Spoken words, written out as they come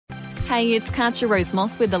Hey, it's Katja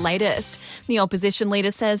Rose-Moss with the latest. The opposition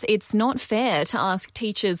leader says it's not fair to ask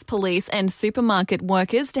teachers, police and supermarket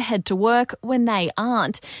workers to head to work when they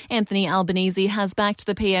aren't. Anthony Albanese has backed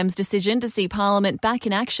the PM's decision to see Parliament back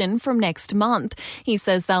in action from next month. He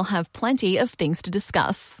says they'll have plenty of things to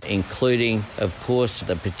discuss, including, of course,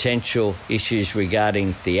 the potential issues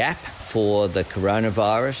regarding the app for the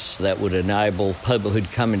coronavirus that would enable people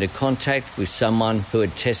who'd come into contact with someone who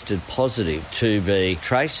had tested positive to be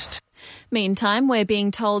traced. Meantime, we're being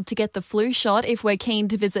told to get the flu shot if we're keen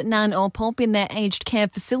to visit Nan or Pop in their aged care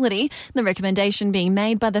facility, the recommendation being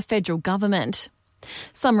made by the federal government.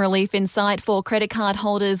 Some relief in sight for credit card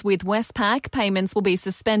holders with Westpac. Payments will be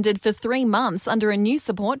suspended for 3 months under a new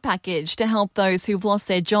support package to help those who've lost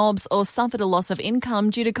their jobs or suffered a loss of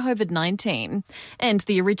income due to COVID-19. And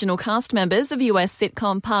the original cast members of US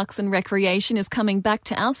sitcom Parks and Recreation is coming back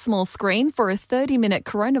to our small screen for a 30-minute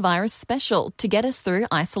coronavirus special to get us through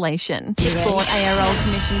isolation. Sport ARL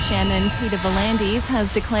Commission Chairman Peter V'landys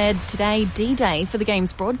has declared today D-Day for the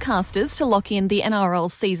game's broadcasters to lock in the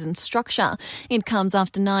NRL season structure. It comes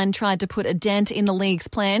after Nine tried to put a dent in the league's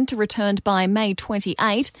plan to return by May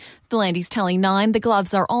 28. V'landys telling Nine the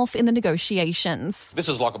gloves are off in the negotiations. This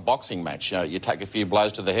is like a boxing match. You take a few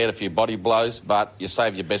blows to the head, a few body blows, but you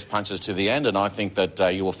save your best punches to the end, and I think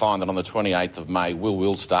that you will find that on the 28th of May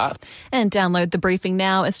will start. And download The Briefing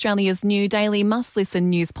now, Australia's new daily must-listen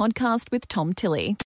news podcast with Tom Tilley.